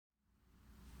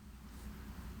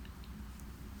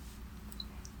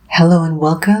Hello and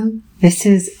welcome. This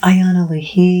is Ayana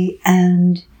Lahi,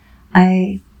 and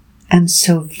I am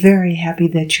so very happy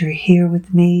that you're here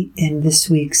with me in this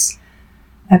week's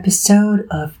episode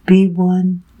of Be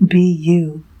One, Be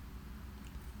You.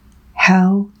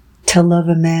 How to love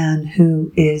a man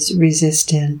who is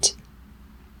resistant.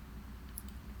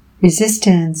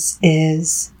 Resistance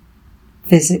is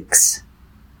physics.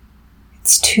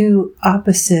 It's two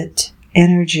opposite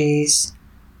energies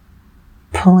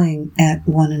pulling at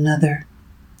one another.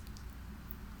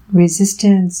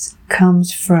 Resistance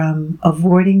comes from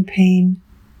avoiding pain,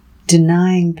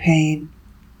 denying pain,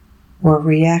 or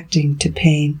reacting to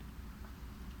pain.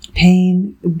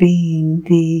 Pain being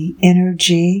the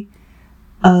energy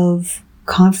of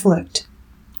conflict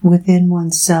within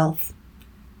oneself.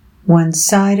 One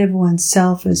side of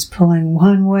oneself is pulling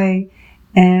one way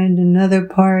and another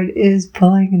part is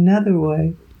pulling another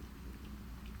way.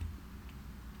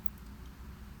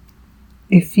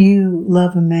 If you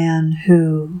love a man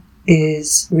who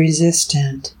is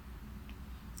resistant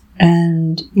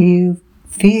and you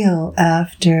feel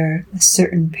after a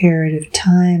certain period of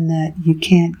time that you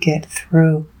can't get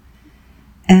through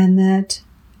and that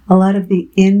a lot of the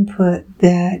input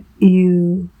that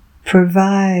you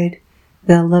provide,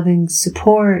 the loving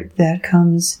support that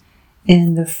comes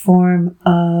in the form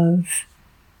of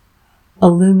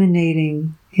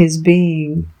illuminating his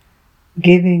being,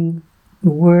 giving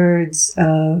words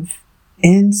of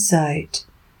insight,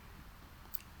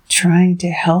 trying to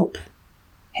help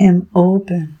him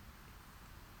open.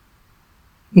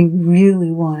 You really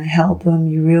want to help him.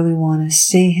 You really want to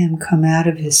see him come out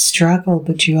of his struggle,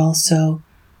 but you also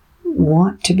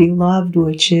want to be loved,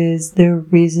 which is the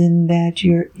reason that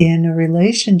you're in a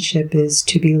relationship, is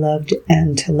to be loved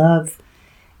and to love.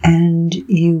 And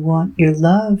you want your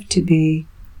love to be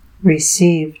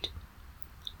received.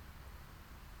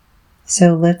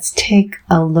 So let's take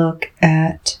a look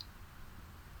at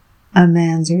a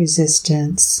man's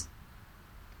resistance.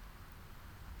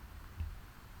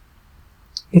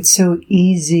 It's so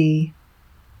easy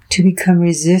to become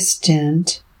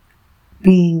resistant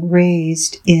being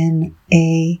raised in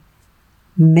a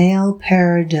male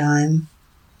paradigm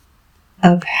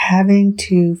of having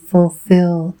to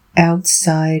fulfill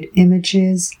outside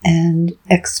images and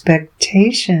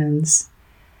expectations.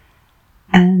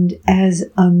 And as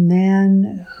a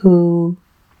man who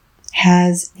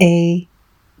has a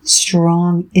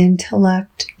strong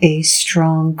intellect, a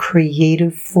strong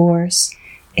creative force,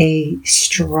 a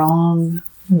strong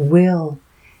will,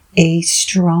 a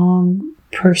strong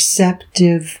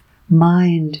perceptive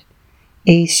mind,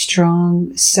 a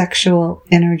strong sexual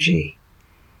energy,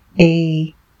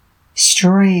 a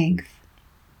strength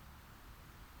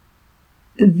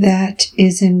that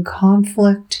is in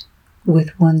conflict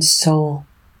with one's soul.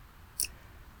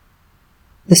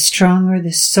 The stronger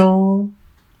the soul,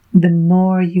 the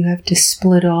more you have to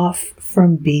split off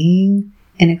from being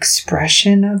an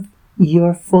expression of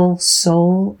your full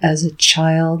soul as a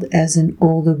child, as an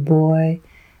older boy,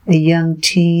 a young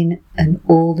teen, an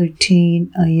older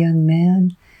teen, a young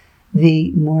man,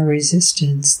 the more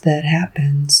resistance that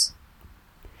happens.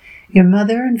 Your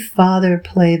mother and father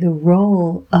play the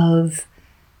role of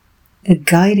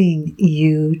guiding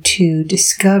you to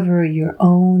discover your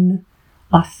own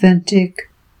authentic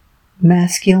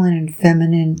masculine and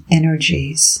feminine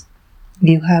energies.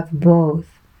 You have both.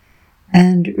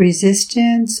 And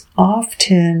resistance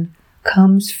often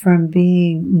comes from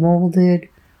being molded,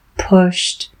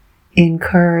 pushed,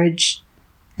 encouraged,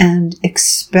 and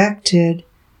expected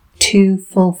to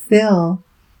fulfill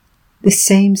the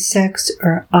same sex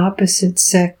or opposite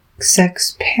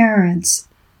sex parents'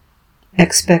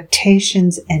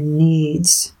 expectations and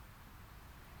needs.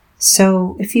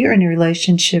 So if you're in a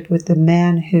relationship with a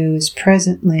man who's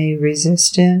presently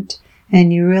resistant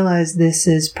and you realize this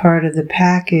is part of the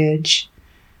package,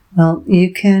 well,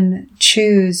 you can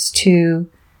choose to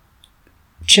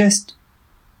just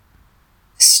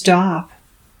stop,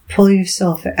 pull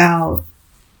yourself out,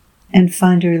 and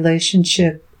find a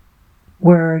relationship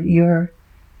where your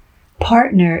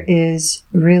partner is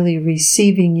really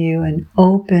receiving you and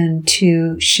open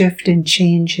to shift and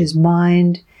change his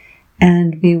mind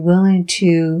and be willing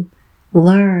to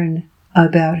learn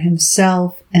about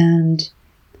himself and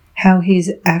how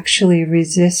he's actually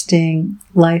resisting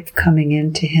life coming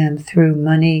into him through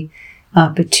money,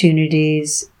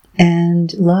 opportunities,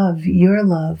 and love, your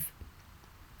love.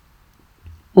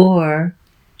 Or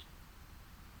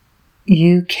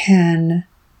you can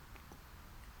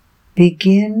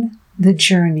begin the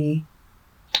journey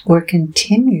or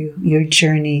continue your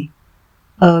journey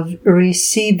of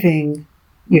receiving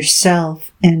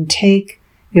yourself and take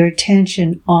your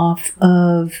attention off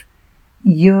of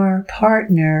your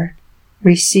partner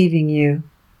receiving you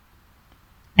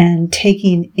and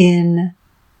taking in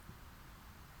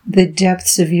the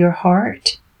depths of your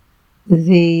heart,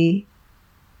 the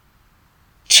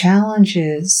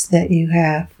challenges that you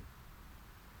have,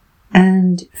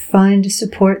 and find a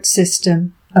support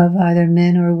system of either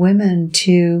men or women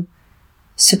to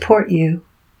support you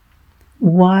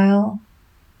while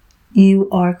you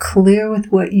are clear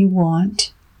with what you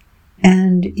want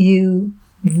and you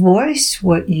voice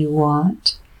what you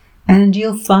want, and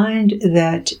you'll find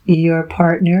that your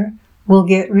partner will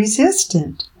get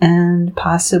resistant and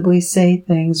possibly say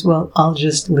things, well, I'll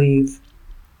just leave.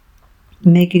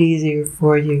 Make it easier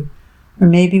for you. Or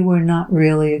maybe we're not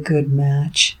really a good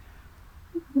match.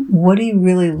 What are you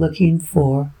really looking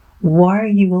for? Why are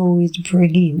you always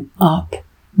bringing up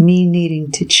me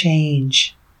needing to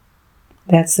change?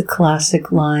 That's the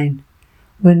classic line.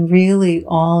 When really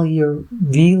all you're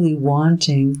really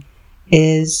wanting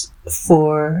is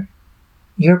for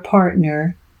your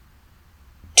partner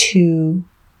to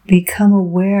become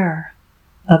aware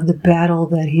of the battle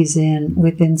that he's in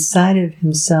within inside of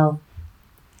himself,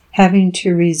 having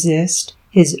to resist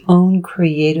his own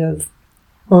creative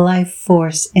life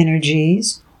force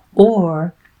energies,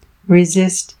 or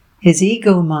resist his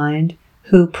ego mind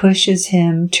who pushes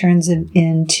him, turns him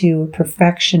into a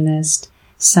perfectionist,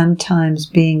 sometimes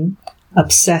being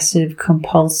obsessive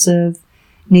compulsive,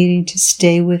 needing to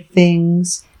stay with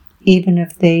things even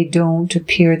if they don't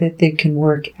appear that they can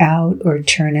work out or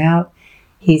turn out.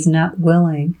 He's not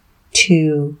willing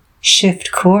to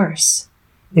shift course.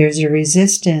 There's a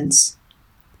resistance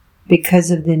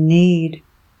because of the need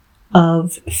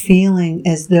of feeling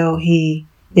as though he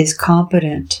is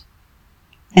competent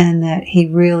and that he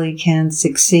really can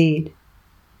succeed.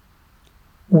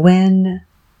 When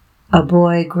a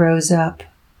boy grows up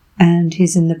and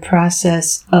he's in the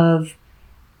process of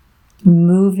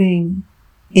moving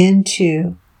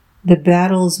into the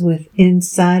battles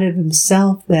inside of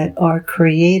himself that are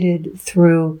created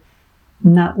through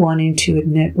not wanting to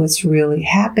admit what's really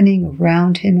happening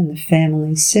around him in the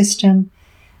family system,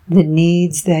 the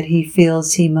needs that he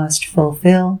feels he must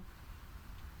fulfill,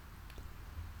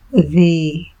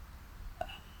 the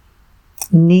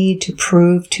need to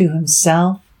prove to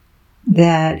himself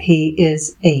that he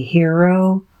is a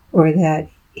hero or that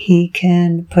he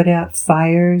can put out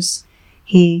fires,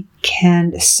 he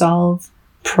can solve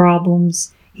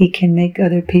problems, he can make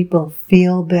other people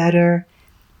feel better.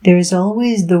 There's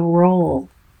always the role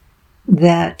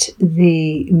that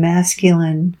the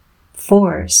masculine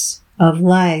force of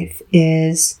life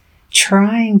is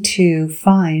trying to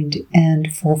find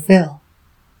and fulfill.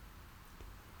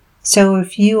 So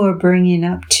if you are bringing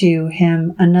up to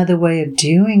him another way of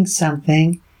doing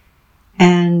something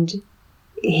and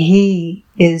he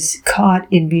is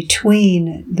caught in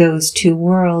between those two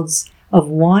worlds of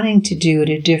wanting to do it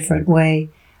a different way,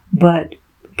 but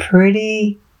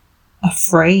pretty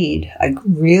afraid, like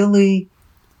really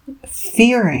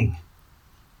fearing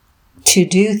to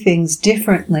do things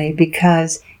differently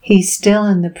because he's still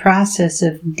in the process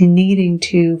of needing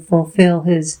to fulfill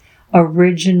his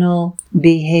original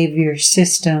behavior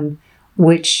system,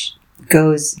 which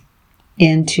goes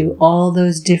into all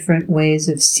those different ways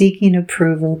of seeking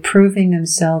approval, proving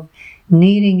himself,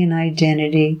 needing an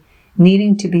identity,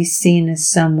 needing to be seen as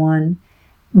someone,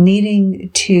 needing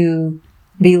to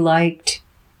be liked,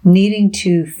 needing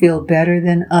to feel better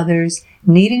than others,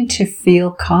 needing to feel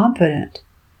competent.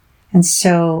 And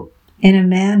so in a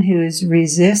man who is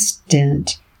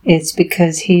resistant, it's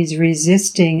because he's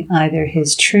resisting either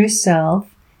his true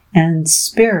self and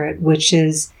spirit, which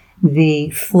is the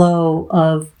flow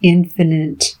of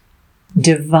infinite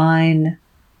divine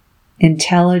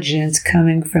intelligence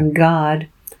coming from God,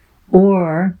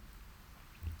 or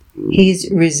he's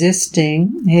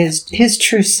resisting his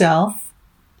true self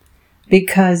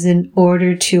because in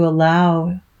order to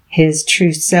allow his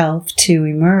true self to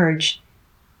emerge,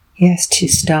 he has to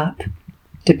stop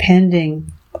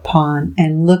depending upon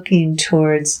and looking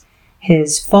towards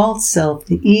his false self,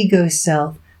 the ego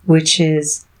self, which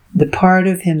is the part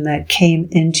of him that came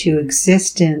into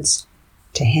existence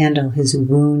to handle his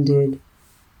wounded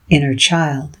inner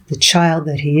child, the child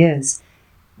that he is,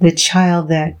 the child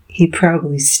that he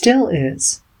probably still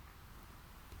is.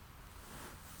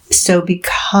 So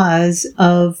because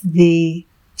of the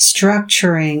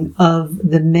structuring of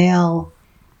the male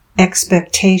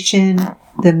expectation,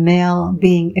 the male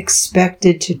being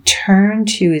expected to turn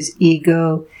to his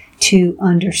ego to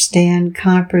understand,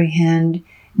 comprehend,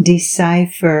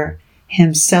 decipher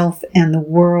himself and the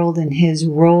world and his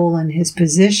role and his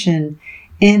position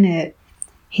in it,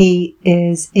 he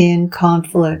is in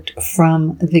conflict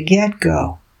from the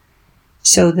get-go.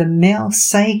 So the male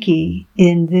psyche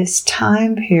in this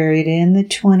time period, in the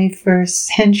 21st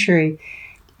century,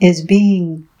 is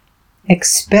being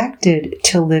expected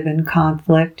to live in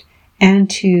conflict and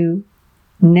to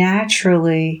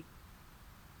naturally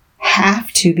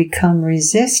have to become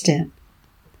resistant.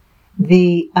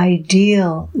 The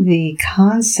ideal, the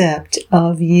concept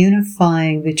of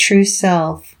unifying the true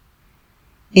self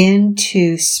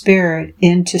into spirit,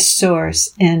 into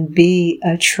source, and be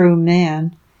a true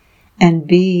man, and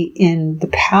be in the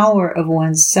power of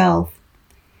oneself,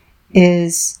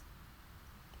 is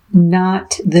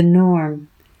not the norm.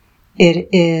 It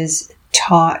is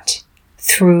taught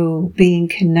through being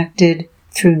connected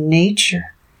through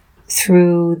nature,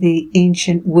 through the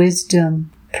ancient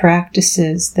wisdom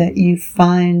practices that you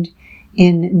find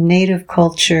in native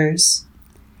cultures.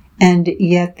 And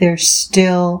yet there's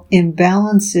still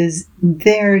imbalances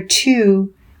there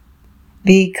too,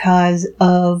 because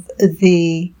of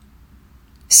the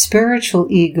spiritual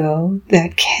ego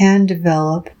that can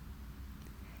develop,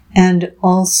 and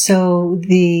also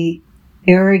the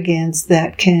arrogance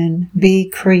that can be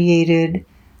created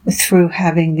through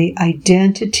having the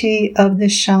identity of the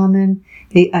shaman,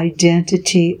 the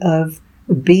identity of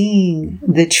being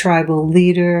the tribal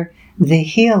leader, the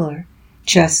healer.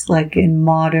 Just like in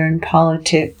modern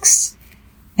politics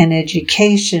and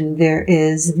education, there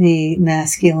is the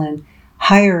masculine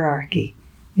hierarchy,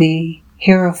 the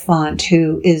Hierophant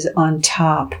who is on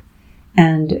top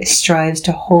and strives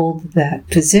to hold that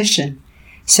position.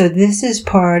 So this is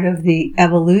part of the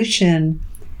evolution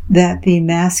that the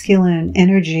masculine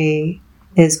energy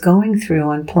is going through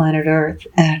on planet Earth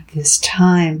at this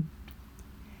time.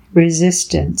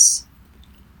 Resistance.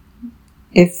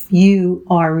 If you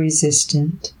are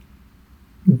resistant,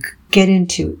 get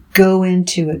into it. Go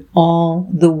into it all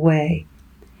the way.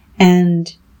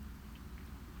 And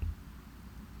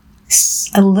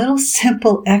a little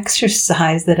simple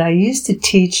exercise that I used to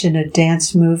teach in a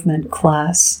dance movement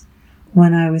class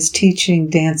when I was teaching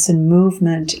dance and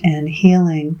movement and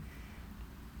healing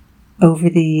over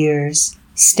the years.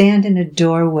 Stand in a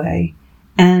doorway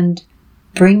and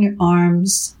bring your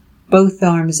arms, both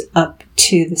arms up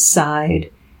to the side,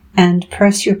 and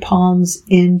press your palms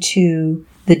into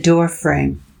the door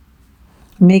frame.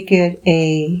 Make it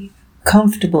a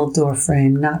comfortable door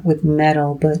frame, not with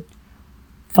metal, but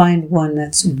find one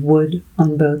that's wood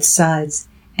on both sides,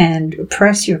 and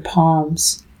press your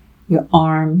palms, your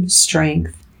arm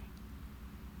strength,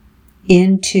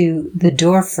 into the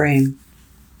door frame.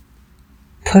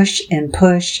 Push and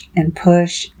push and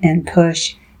push and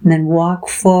push, and then walk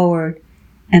forward,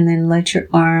 and then let your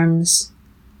arms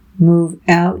move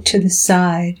out to the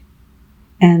side,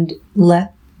 and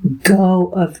let go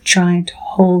of trying to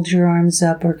hold your arms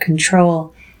up or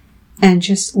control, and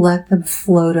just let them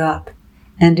float up,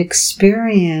 and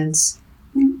experience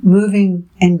moving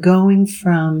and going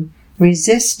from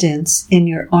resistance in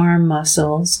your arm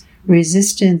muscles,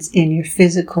 resistance in your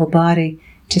physical body,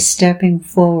 to stepping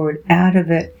forward out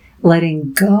of it,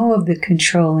 letting go of the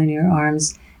control in your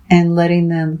arms, and letting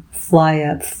them fly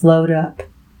up, float up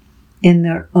in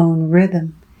their own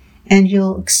rhythm. And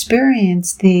you'll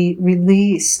experience the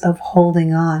release of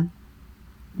holding on.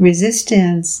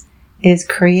 Resistance is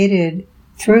created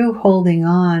through holding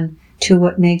on to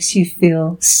what makes you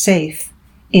feel safe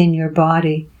in your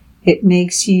body. It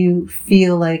makes you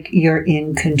feel like you're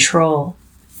in control.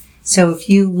 So if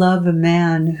you love a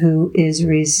man who is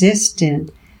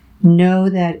resistant, know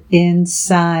that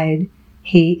inside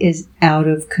he is out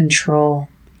of control,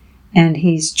 and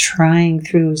he's trying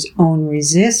through his own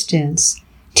resistance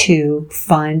to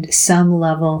find some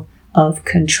level of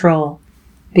control,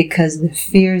 because the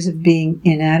fears of being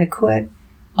inadequate,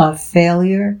 of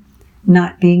failure,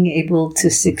 not being able to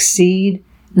succeed,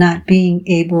 not being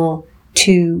able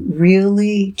to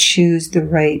really choose the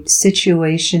right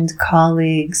situations,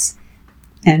 colleagues,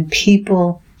 and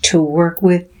people to work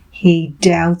with. He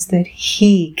doubts that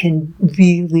he can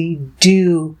really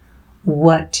do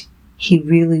what he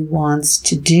really wants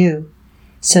to do.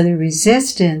 So the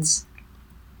resistance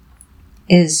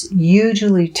is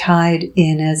usually tied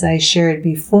in, as I shared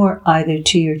before, either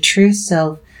to your true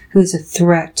self, who's a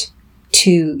threat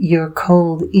to your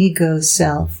cold ego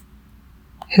self,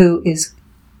 who is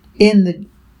in the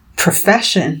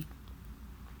profession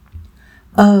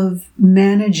of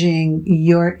managing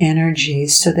your energy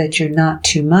so that you're not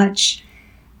too much,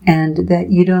 and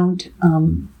that you don't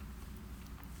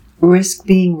risk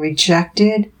being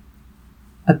rejected,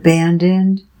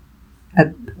 abandoned,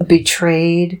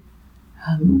 betrayed,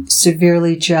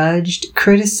 severely judged,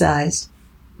 criticized.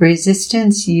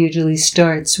 Resistance usually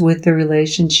starts with the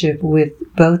relationship with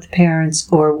both parents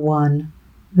or one,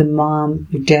 the mom,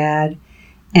 your dad,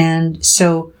 And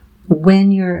so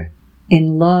when you're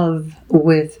in love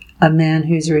with a man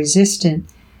who's resistant,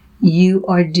 you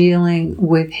are dealing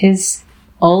with his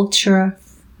ultra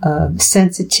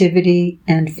sensitivity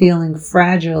and feeling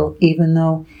fragile, even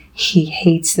though he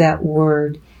hates that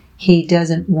word. He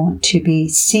doesn't want to be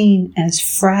seen as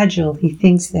fragile. He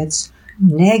thinks that's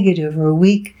negative or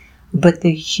weak. But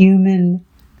the human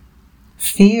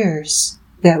fears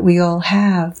that we all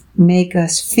have make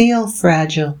us feel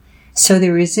fragile. So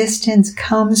the resistance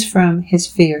comes from his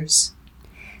fears.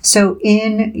 So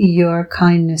in your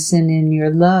kindness and in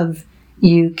your love,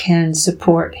 you can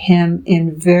support him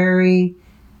in very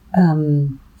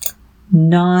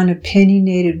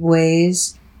non-opinionated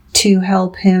ways to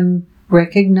help him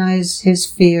recognize his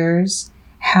fears,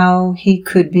 how he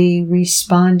could be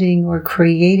responding or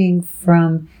creating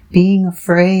from being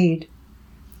afraid.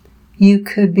 You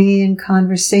could be in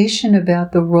conversation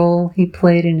about the role he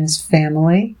played in his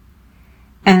family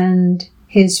and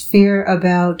his fear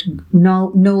about no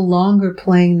longer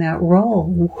playing that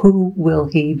role. Who will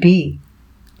he be?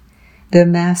 The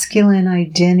masculine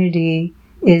identity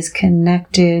is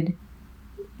connected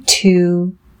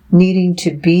to needing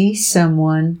to be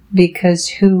someone, because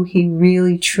who he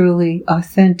really, truly,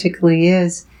 authentically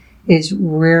is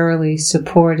rarely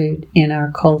supported in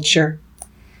our culture.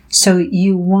 So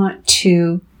you want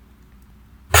to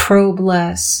probe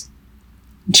less,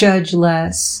 judge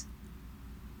less,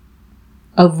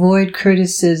 avoid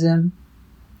criticism,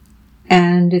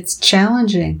 and it's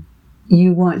challenging.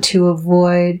 You want to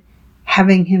avoid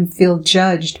having him feel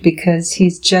judged, because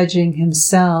he's judging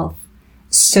himself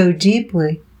so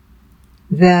deeply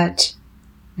that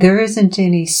there isn't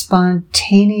any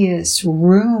spontaneous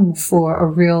room for a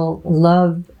real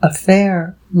love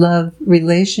affair, love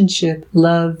relationship,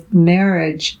 love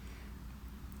marriage,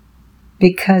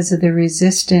 because of the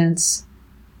resistance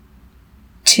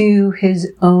to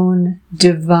his own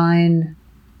divine,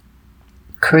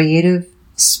 creative,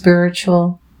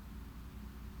 spiritual,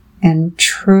 and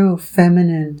true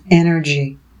feminine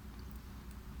energy.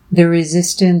 The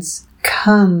resistance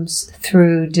comes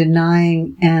through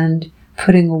denying and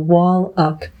putting a wall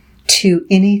up to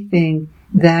anything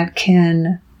that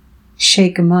can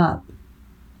shake him up,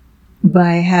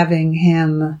 by having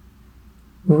him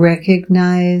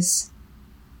recognize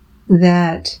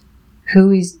that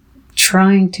who he's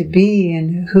trying to be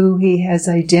and who he has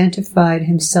identified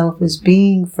himself as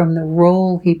being from the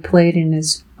role he played in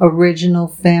his original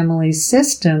family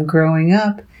system growing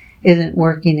up isn't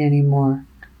working anymore.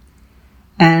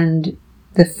 And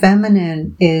the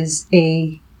feminine is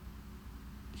a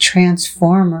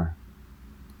transformer.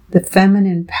 The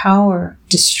feminine power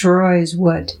destroys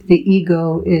what the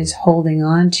ego is holding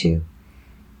on to.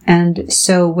 And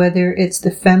so whether it's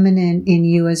the feminine in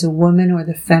you as a woman or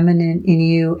the feminine in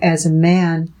you as a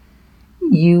man,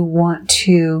 you want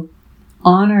to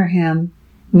honor him,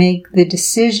 make the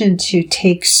decision to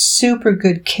take super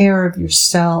good care of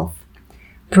yourself,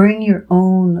 bring your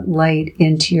own light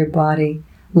into your body,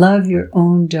 love your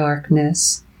own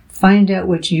darkness, find out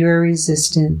what you're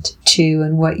resistant to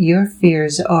and what your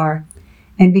fears are,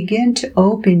 and begin to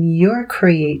open your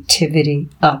creativity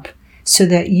up so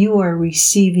that you are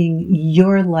receiving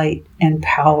your light and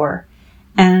power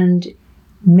and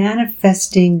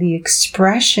manifesting the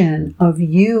expression of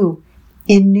you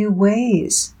in new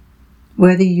ways.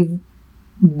 Whether you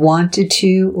wanted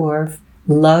to or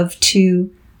love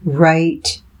to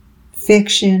write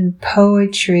fiction,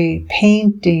 poetry,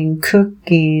 painting,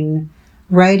 cooking,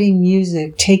 writing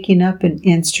music, taking up an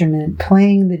instrument,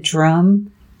 playing the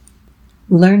drum,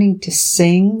 learning to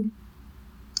sing,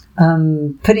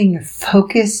 putting your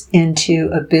focus into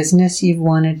a business you've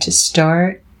wanted to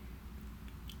start.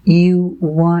 You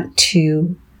want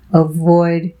to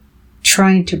avoid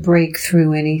trying to break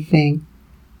through anything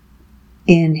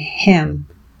in him,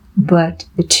 but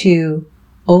to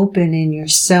open in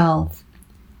yourself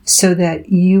so that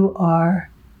you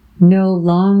are no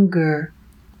longer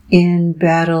in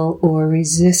battle or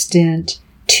resistant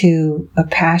to a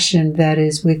passion that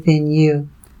is within you.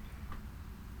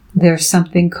 There's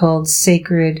something called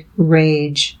sacred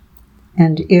rage.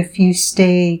 And if you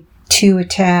stay too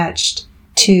attached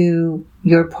to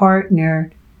your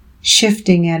partner,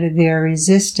 shifting out of their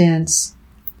resistance,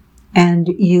 and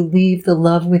you leave the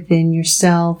love within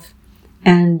yourself,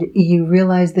 and you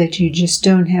realize that you just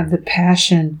don't have the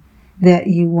passion that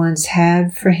you once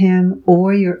had for him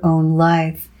or your own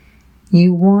life,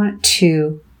 you want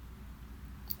to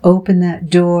open that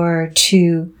door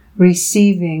to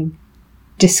receiving,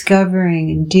 discovering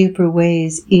in deeper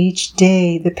ways each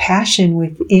day the passion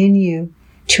within you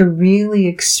to really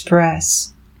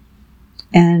express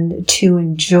and to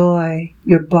enjoy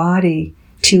your body,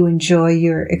 to enjoy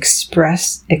your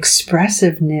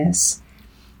expressiveness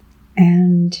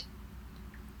and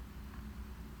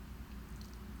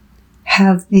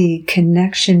have the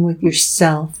connection with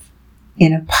yourself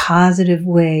in a positive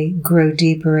way grow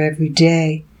deeper every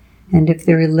day. And if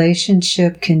the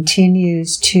relationship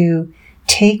continues to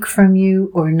take from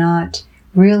you or not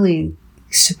really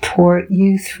support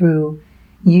you through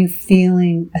you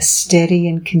feeling a steady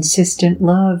and consistent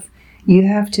love, you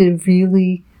have to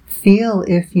really feel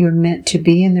if you're meant to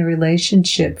be in the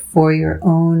relationship for your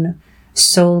own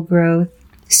soul growth,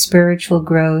 spiritual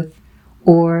growth,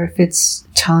 or if it's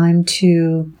time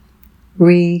to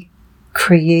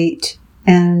recreate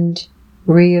and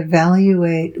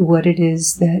reevaluate what it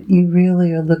is that you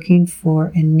really are looking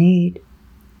for and need.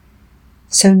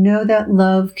 So know that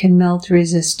love can melt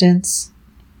resistance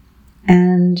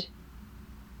and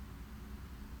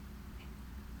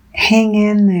hang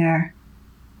in there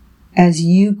as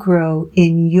you grow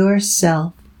in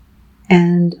yourself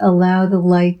and allow the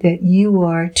light that you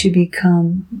are to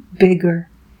become bigger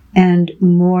and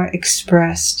more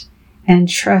expressed, and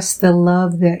trust the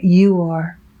love that you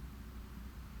are.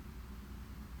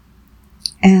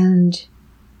 And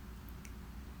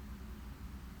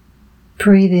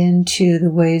breathe into the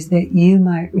ways that you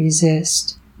might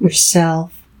resist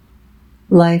yourself,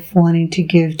 life wanting to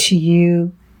give to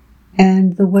you,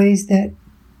 and the ways that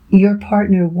your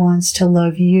partner wants to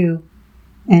love you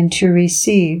and to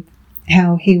receive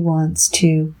how he wants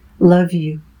to love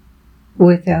you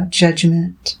without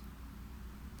judgment.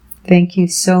 Thank you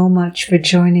so much for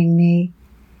joining me,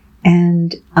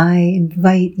 and I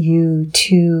invite you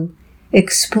to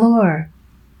explore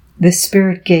the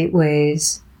Spirit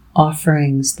Gateways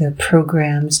offerings, the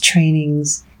programs,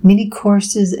 trainings, mini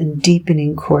courses, and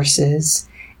deepening courses,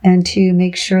 and to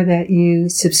make sure that you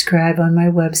subscribe on my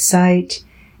website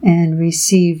and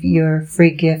receive your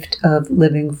free gift of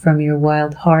Living from Your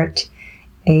Wild Heart,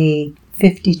 a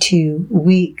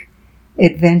 52-week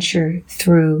adventure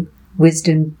through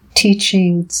wisdom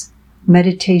teachings,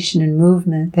 meditation, and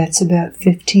movement that's about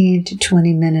 15 to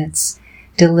 20 minutes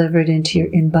delivered into your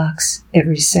inbox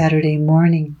every Saturday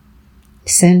morning.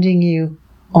 Sending you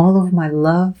all of my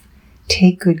love.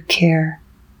 Take good care.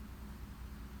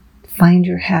 Find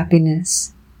your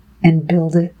happiness and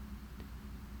build it.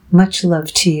 Much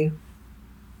love to you.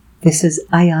 This is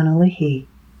Ayana Lahi.